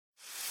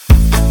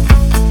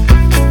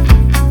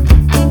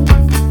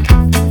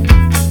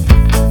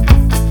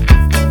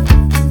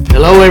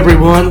Hello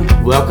everyone,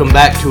 welcome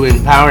back to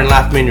Empowering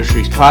Life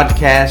Ministries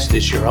podcast.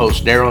 This is your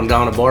host Daryl and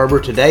Donna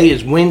Barber. Today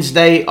is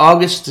Wednesday,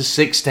 August the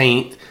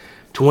 16th,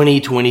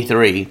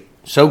 2023.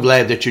 So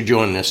glad that you're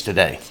joining us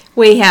today.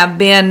 We have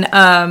been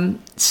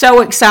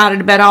so excited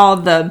about all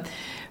the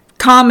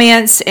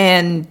comments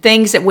and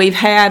things that we've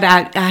had.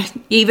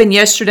 Even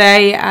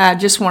yesterday, I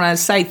just want to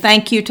say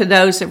thank you to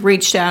those that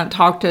reached out and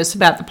talked to us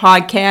about the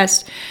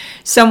podcast.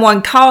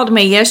 Someone called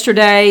me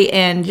yesterday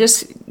and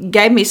just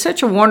gave me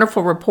such a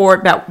wonderful report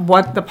about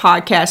what the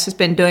podcast has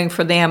been doing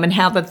for them and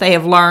how that they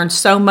have learned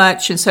so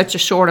much in such a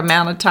short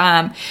amount of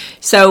time.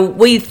 So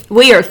we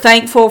are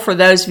thankful for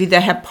those of you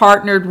that have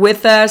partnered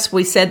with us.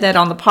 We said that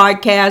on the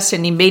podcast,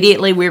 and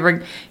immediately we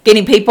were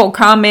getting people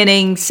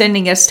commenting,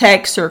 sending us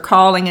texts or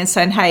calling and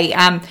saying, hey,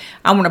 I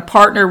want to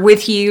partner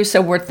with you.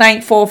 So we're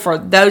thankful for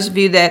those of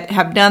you that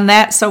have done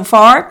that so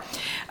far.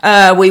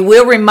 We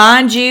will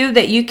remind you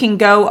that you can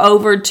go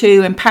over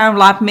to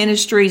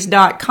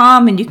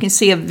empoweredlifeministries.com and you can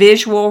see a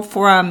visual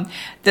from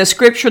the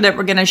scripture that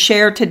we're going to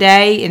share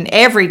today and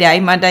every day,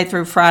 Monday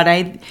through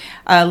Friday.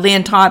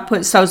 Lynn Todd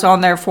puts those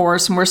on there for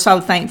us, and we're so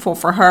thankful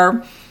for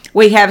her.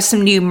 We have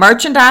some new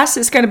merchandise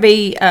that's going to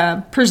be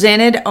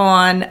presented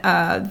on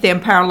the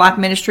Empowered Life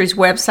Ministries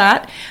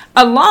website,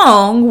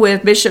 along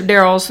with Bishop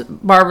Daryl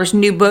Barber's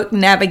new book,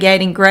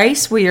 Navigating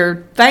Grace. We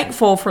are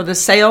thankful for the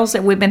sales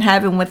that we've been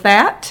having with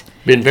that.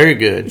 Been very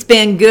good. It's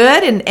been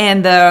good,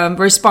 and the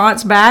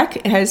response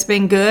back has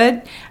been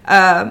good.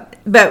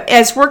 But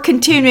as we're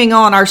continuing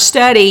on our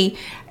study,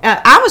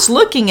 I was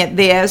looking at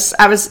this.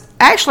 I was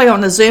actually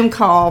on a Zoom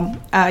call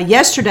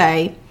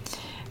yesterday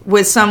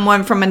with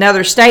someone from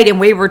another state,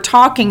 and we were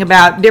talking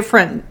about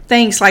different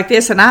things like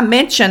this, and I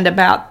mentioned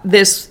about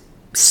this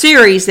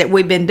series that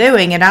we've been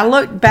doing, and I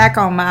looked back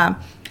on my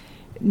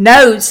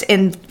notes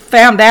and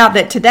found out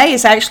that today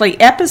is actually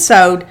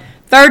episode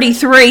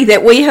 33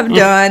 that we have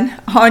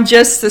done on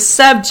just the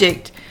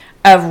subject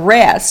of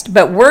rest.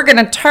 But we're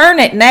going to turn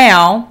it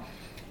now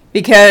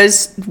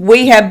because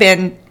we have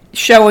been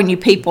showing you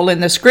people in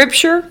the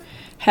scripture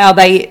how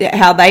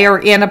they are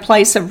in a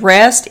place of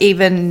rest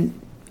even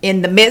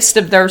in the midst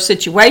of their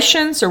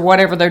situations or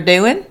whatever they're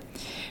doing.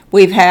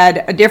 We've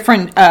had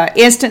different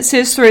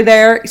instances through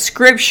there,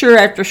 scripture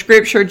after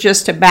scripture,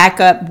 just to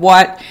back up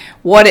what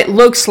it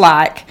looks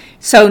like.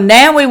 So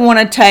now we want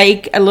to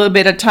take a little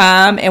bit of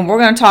time, and we're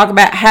going to talk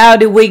about how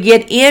do we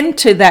get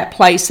into that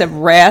place of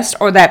rest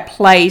or that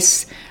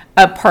place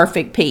of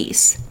perfect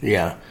peace.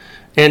 Yeah.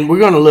 And we're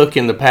going to look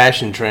in the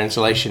Passion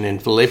Translation in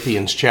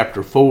Philippians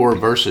chapter 4,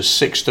 verses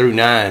 6 through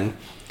 9.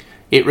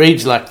 It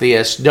reads like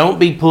this: Don't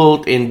be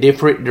pulled in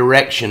different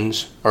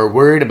directions or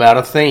worried about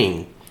a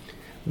thing.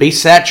 Be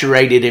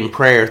saturated in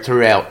prayer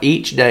throughout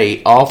each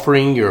day,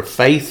 offering your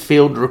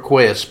faith-filled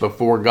requests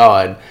before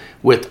God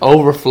with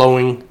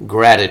overflowing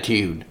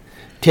gratitude.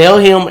 Tell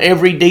Him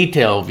every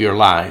detail of your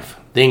life.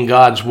 Then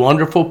God's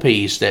wonderful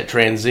peace that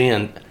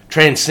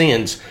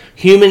transcends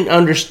human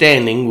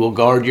understanding will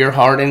guard your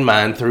heart and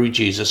mind through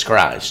Jesus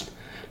Christ.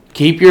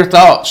 Keep your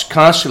thoughts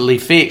constantly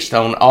fixed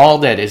on all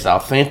that is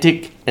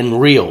authentic and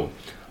real,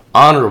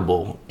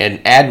 honorable and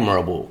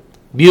admirable,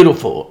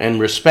 beautiful and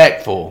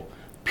respectful,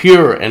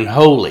 pure and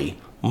holy,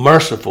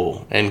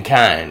 merciful and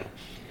kind.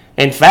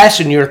 And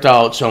fasten your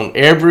thoughts on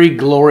every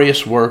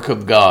glorious work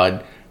of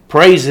God,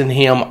 praising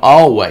Him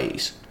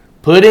always.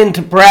 Put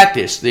into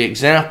practice the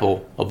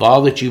example of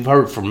all that you've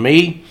heard from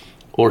me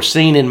or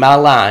seen in my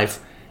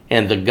life,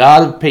 and the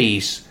God of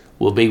peace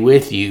will be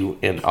with you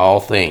in all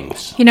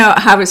things. You know,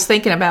 I was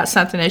thinking about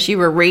something as you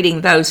were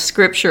reading those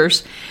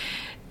scriptures.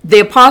 The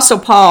Apostle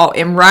Paul,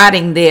 in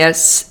writing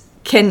this,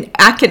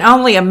 I can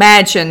only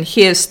imagine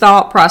his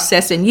thought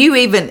process, and you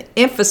even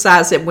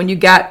emphasized it when you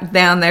got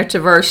down there to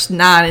verse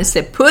 9 and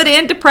said, put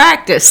into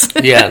practice.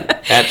 Yeah,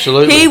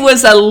 absolutely. He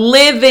was a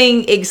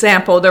living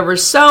example. There were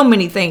so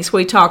many things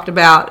we talked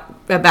about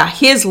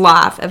his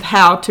life, of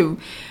how to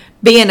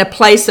be in a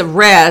place of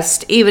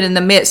rest, even in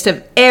the midst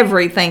of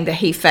everything that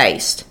he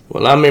faced.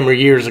 Well, I remember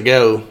years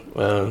ago,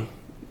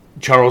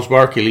 Charles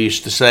Barkley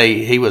used to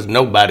say he was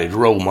nobody's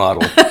role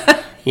model.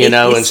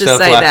 And stuff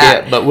like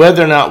that. But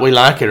whether or not we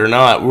like it or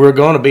not, we're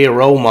going to be a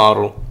role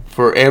model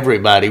for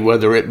everybody,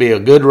 whether it be a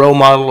good role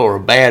model or a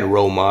bad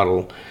role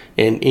model.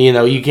 And,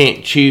 you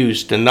can't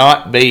choose to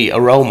not be a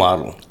role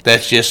model.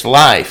 That's just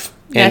life.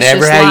 And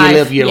ever how you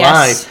live your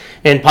life.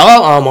 And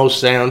Paul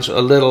almost sounds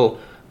a little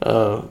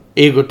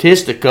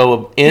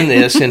egotistical in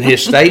this, in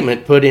his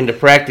statement, put into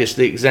practice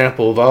the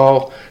example of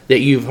all that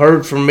you've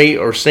heard from me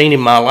or seen in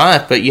my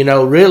life. But,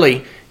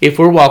 really, if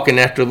we're walking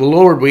after the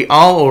Lord, we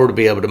all ought to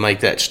be able to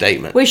make that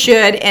statement. We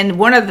should. And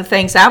one of the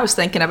things I was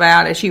thinking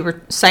about as you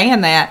were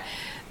saying that,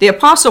 the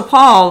Apostle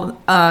Paul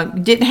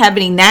didn't have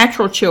any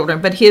natural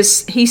children, but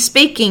he's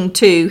speaking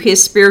to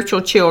his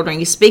spiritual children.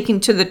 He's speaking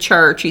to the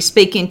church. He's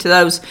speaking to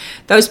those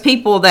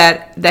people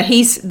that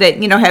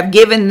have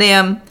given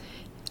him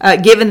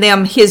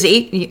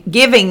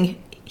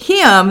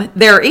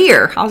their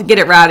ear. I'll get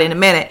it right in a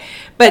minute.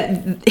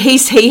 But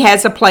he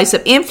has a place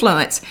of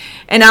influence.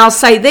 And I'll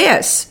say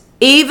this: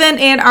 even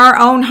in our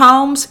own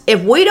homes,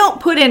 if we don't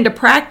put into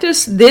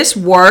practice this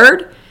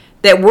word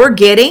that we're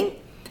getting,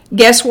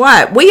 guess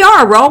what? We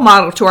are a role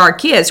model to our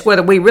kids,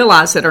 whether we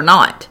realize it or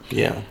not.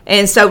 Yeah.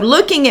 And so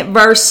looking at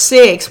verse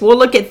 6, we'll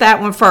look at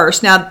that one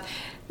first. Now,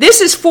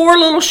 this is 4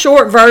 little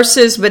short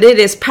verses, but it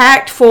is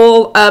packed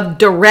full of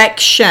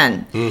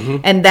direction. Mm-hmm.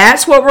 And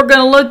that's what we're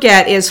going to look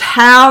at, is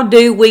how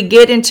do we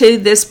get into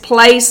this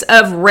place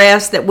of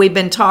rest that we've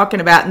been talking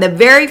about. And the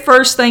very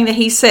first thing that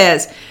he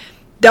says,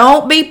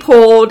 don't be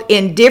pulled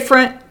in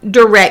different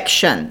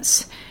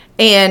directions.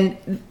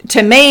 And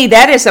to me,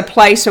 that is a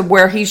place of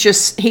where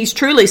he's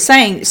truly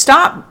saying,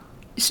 stop,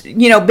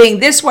 being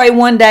this way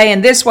one day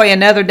and this way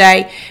another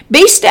day.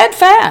 Be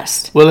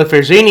steadfast. Well, if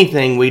there's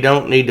anything we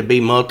don't need to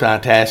be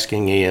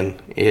multitasking in,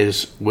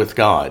 is with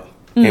God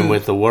and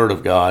with the Word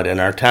of God and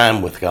our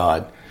time with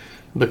God.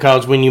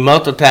 Because when you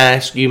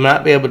multitask, you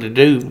might be able to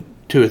do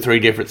 2 or 3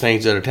 different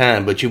things at a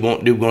time, but you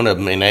won't do one of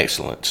them in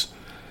excellence.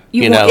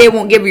 It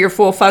won't give you your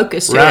full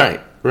focus to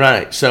it.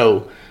 Right.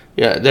 So,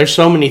 yeah, there's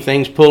so many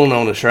things pulling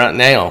on us right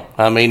now.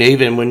 I mean,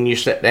 even when you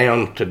sit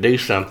down to do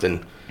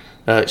something,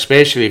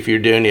 especially if you're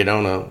doing it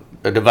on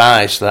a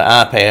device, the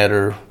iPad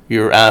or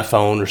your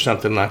iPhone or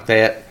something like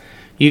that,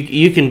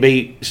 you can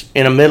be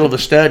in the middle of a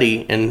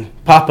study and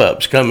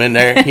pop-ups come in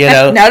there,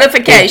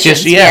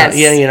 Notifications, yes.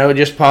 It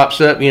just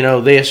pops up,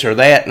 this or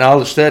that, and all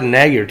of a sudden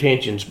now your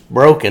attention's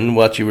broken,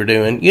 what you were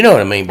doing. You know what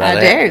I mean by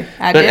that.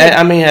 I do.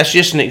 I mean, that's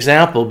just an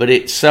example, but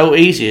it's so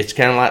easy. It's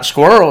kind of like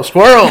squirrel.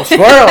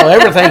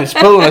 Everything's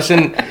pulling us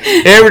in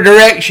every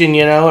direction,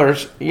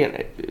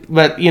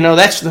 But,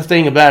 that's the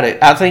thing about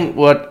it. I think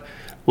what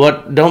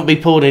don't be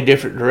pulled in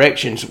different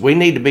directions. We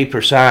need to be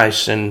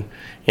precise and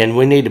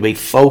we need to be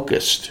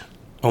focused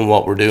on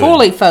what we're doing.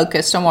 Fully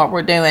focused on what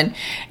we're doing.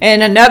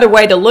 And another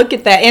way to look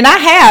at that, and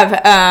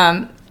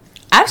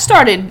I've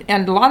started,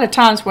 and a lot of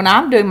times when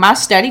I'm doing my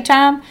study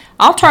time,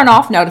 I'll turn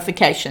off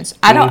notifications.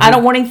 I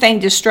don't want anything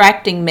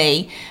distracting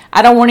me.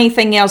 I don't want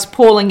anything else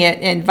pulling it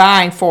and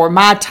vying for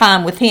my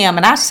time with him.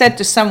 And I said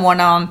to someone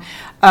on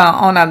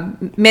a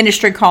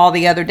ministry call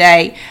the other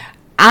day,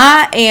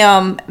 I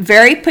am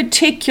very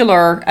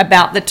particular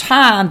about the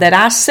time that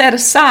I set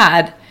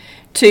aside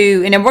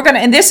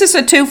and this is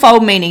a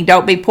twofold meaning,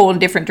 don't be pulled in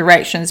different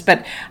directions,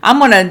 but I'm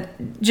going to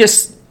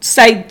just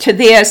say to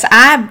this,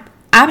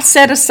 I've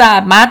set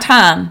aside my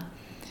time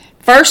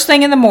first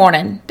thing in the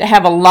morning to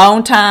have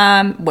alone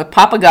time with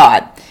Papa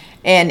God.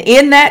 And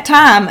in that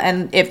time,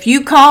 and if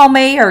you call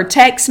me or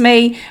text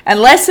me,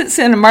 unless it's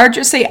an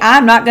emergency,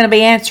 I'm not going to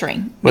be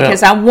answering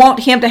because I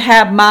want him to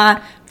have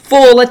my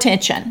full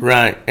attention.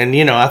 Right. And,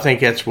 I think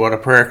that's what a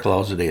prayer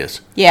closet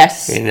is.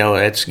 Yes.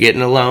 It's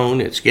getting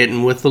alone. It's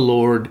getting with the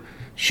Lord,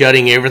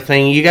 shutting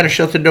everything. You got to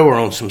shut the door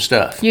on some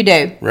stuff. You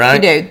do. Right?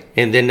 You do.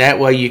 And then that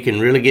way you can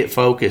really get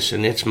focused,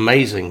 and it's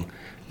amazing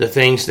the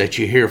things that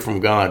you hear from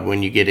God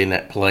when you get in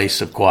that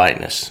place of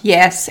quietness.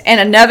 Yes. And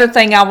another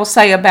thing I will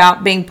say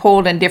about being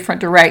pulled in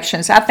different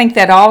directions, I think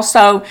that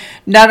also,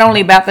 not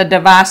only about the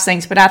device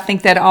things, but I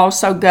think that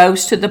also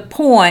goes to the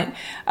point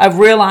of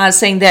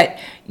realizing that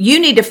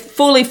you need to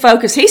fully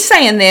focus. He's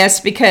saying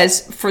this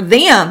because for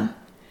them,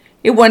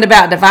 it wasn't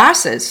about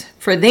devices.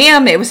 For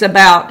them, it was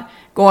about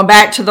going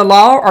back to the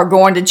law or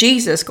going to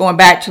Jesus, going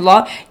back to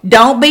law.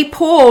 Don't be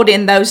pulled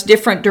in those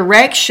different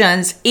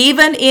directions,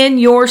 even in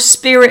your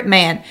spirit,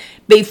 man.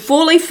 Be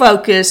fully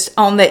focused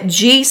on that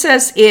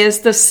Jesus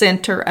is the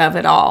center of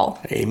it all.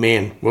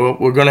 Amen. Well,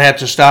 we're going to have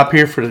to stop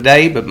here for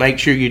today, but make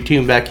sure you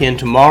tune back in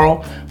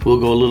tomorrow.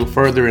 We'll go a little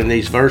further in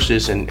these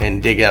verses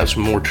and dig out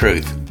some more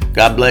truth.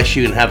 God bless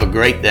you and have a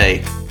great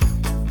day.